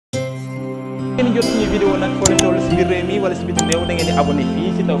ngeen jot suñu vidéo nag foo leen toll si biir réew mi wala si biti réew da ngeen di abonné fii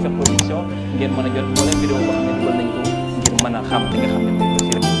si TAWFEKH Production ngeen mën a jot moo leen vidéo boo xam ne dugal nañ ko ngir mën a xam li nga xam ne moom la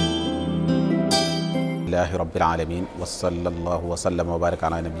rek. Alhamdulillahi rabbil alamin wa sallallahu wa sallam wa baraka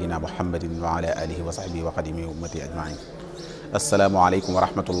ala nabiyyina muhammadin wa ala alihi wa sahbihi wa qadimi ummati ajmain. Assalaamu aleykum wa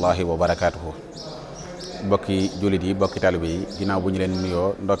rahmatullahi wa barakatuhu. Bokki jullit yi bokki talibe yi ginnaaw bu ñu leen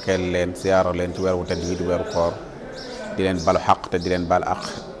nuyoo ndokkeel leen siyaaro leen ci weer wu tedd wi di weeru koor di leen balu xaq te di leen bal aq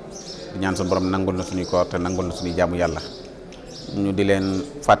di ñaan suñu borom nangul na suñuy koor te nangul na suñuy jaamu yàlla. ñu di leen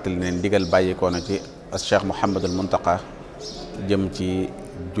fàttali ne ndigal bàyyikoo na ci Cheikh Mouhamadul Muntaqa jëm ci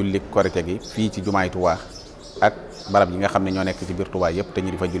julli korite gi fii ci jumaay Touba ak barab yi nga xam ne ñoo nekk ci biir Touba yëpp te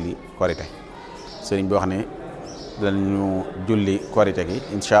ñu di fa julli korite. Sëriñ bi wax ne danañu julli korite gi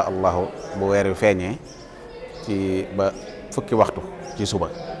incha allahu bu weer wi feeñee ci ba fukki waxtu ci suba.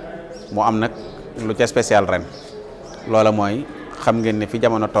 mu am nag lu ca spécial ren loola mooy xam ngeen ne fi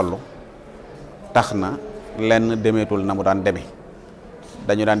jamono toll tax na lenn demeetul na mu daan demee.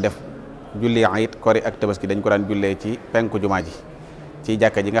 dañu daan def julli ayit kori ak tabaski dañ ko daan jullee ci penku jumaa ji ci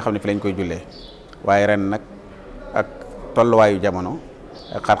jàkka ji nga xam ne fi lañ koy jullee waaye ren nag ak tolluwaayu jamono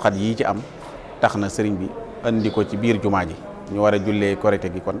ak xat-xat yii ci am tax na sëriñ bi andi ko ci biir jumaa ji ñu war a jullee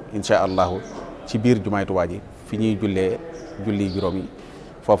korite gi kon incha allahu ci biir jumaay Tuubaa ji fi ñuy jullee julli juróom yi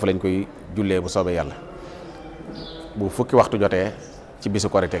foofu lañ koy jullee bu soobee yàlla bu fukki waxtu jotee ci bisu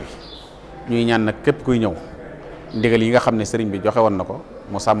korite gi. ñuy ñaan nag képp kuy ñëw ndigal yi nga xam ne sëriñ bi joxe woon na ko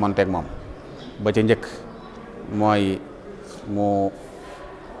mu sàmmonteeg moom ba ca njëkk mooy mu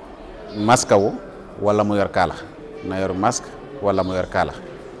maskawu wala mu yor kaala na yor masque wala mu yor kaala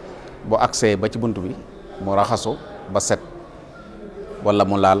bu agsee ba ci bunt bi mu raxasu ba set wala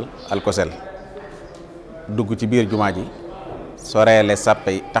mu laal alkosel dugg ci biir jumaa ji soreele sàppe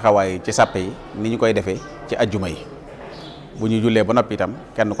yi taxawaay ci sàppe yi ni ñu koy defee ci ajjuma yi. bu ñu jullee ba noppi itam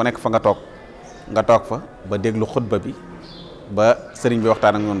kenn ku nekk fa nga toog fa ba déglu xutba bi ba sëriñ bi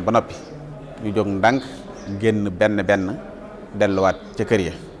waxtaan ak ñoom ba noppi ñu jóg ndànk génn benn delluwaat ca kër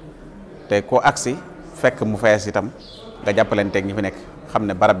ya te ko agsi fekk mu fees itam nga jàppalanteeg ñi fi nekk xam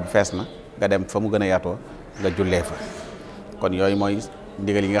ne barab bi fees na nga dem fa mu gën a yaatoo nga jullee fa. kon yooyu mooy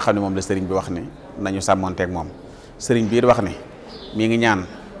ndigal yi nga xam ne moom la sëriñ bi wax ne nañu sàmmonteeg moom. sëriñ bi it wax ne mi ngi ñaan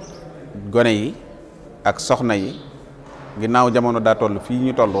gone yi ak soxna yi ginnaaw jamono daa toll fii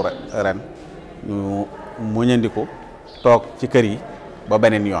ñu toll ren ñu muñandiku toog ci kër yi ba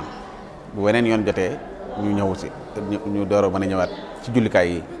beneen yoon bu beneen yoon jotee ñu ñëw si ñu door a mën a ñëwaat ci jullikaay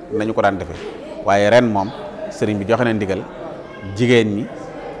yi nañu ko daan defee waaye ren moom sëriñ bi joxe na ndigal jigéen ñi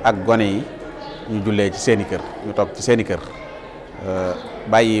ak gone yi ñu jullee ci seeni kër ñu toog ci seeni kër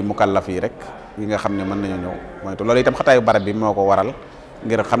bàyyi mukallaf yi rek yi nga xam ne mën nañoo ñëw mooy te loolu itam xataayu barab bi moo ko waral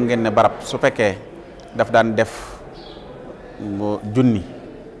ngir xam ngeen ne barab su fekkee daf daan def junni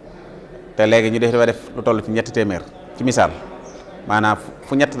te léegi ñu dafa def lu toll ci ñetti téeméer ci misaal maanaam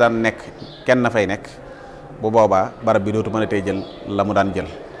fu ñett daan nekk kenn fay nekk bu boobaa barab bi dootu mën a tey jël la mu daan jël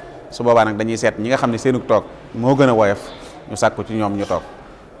su boobaa nag dañuy seet ñi nga xam ne seenu toog moo gën a woyof ñu sàkku ci ñoom ñu toog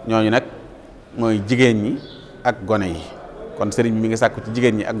ñooñu nag mooy jigéen ñi ak gone yi. kon sëriñ bi mi ngi sàkku ci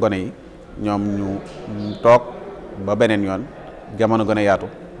jigéen ñi ak gone yi ñoom ñu toog ba beneen yoon jamono gën a yaatu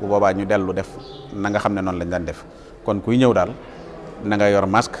bu boobaa ñu dellu def na nga xam ne noonu lañ daan def. kon kuy ñëw daal na nga yor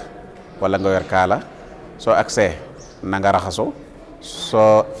masque wala nga yor kaala soo agsee na nga raxasu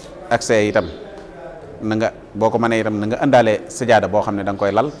soo agsee itam na nga boo ko mënee itam na nga indaale sajaada boo xam ne da nga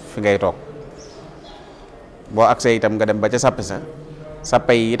koy lal fi ngay toog boo agsee itam nga dem ba ca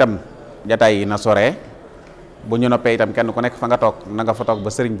sàppe yi itam jataay yi na soree bu ñu noppee itam kenn ku nekk fa nga toog na nga fa toog ba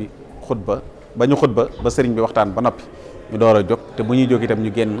sëriñ bi xutba ba sëriñ bi waxtaan ba noppi ñu door a jóg te bu ñuy jóg itam ñu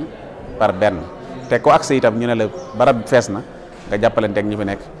génn par benn. te ko agsi itam ñu ne la barab bi fees na nga jàppalanteeg ñi fi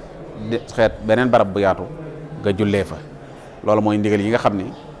nekk di xeet beneen barab bu yaatu nga jullee fa. loolu mooy ndigal yi nga xam ni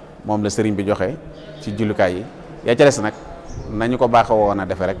moom la sëriñ bi joxe ci jullukaay yi yaa ca des nag nañu ko baaxoo woon a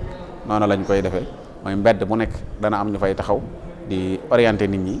defee rek noonu lañ koy defee mooy mbedd mu nekk dana am ñu fay taxaw di orienter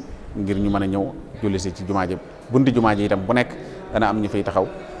nit ñi ngir ñu mën a ñëw julli si ci jumaa ji bunti jumaa ji itam bu nekk dana am ñu fay taxaw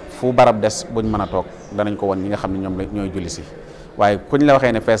fu barab des buñ mën a toog danañ ko won ñi nga xam ne ñoom la ñooy julli si. waaye kuñ la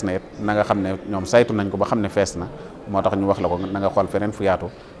waxee ne fees na it na nga xam ne ñoom saytu nañ ko ba xam ne fees na moo tax ñu wax la ko na nga xool feneen fu yaatu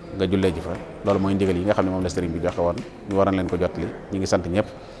nga jullee ji fa. loolu mooy ndigal yi nga xam ne moom la sëriñ bi joxe woon ñu waroon leen ko jotali ñu ngi sant ñëpp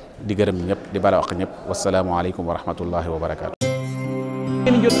di gërëm ñëpp di bala wax ñëpp wasalaamualeykum wa rahmatullahi wa barakaatu.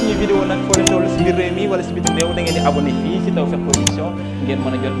 ngeen jot suñu vidéo nag foo leen toll si biir réew mi wala si bitim réew da ngeen di abonné fii si TAWFEKH Production ngeen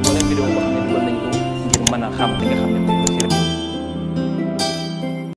mën a jot moo leen vidéo boo xam ne dugal nañ ko ngir mën a xam li nga xam ne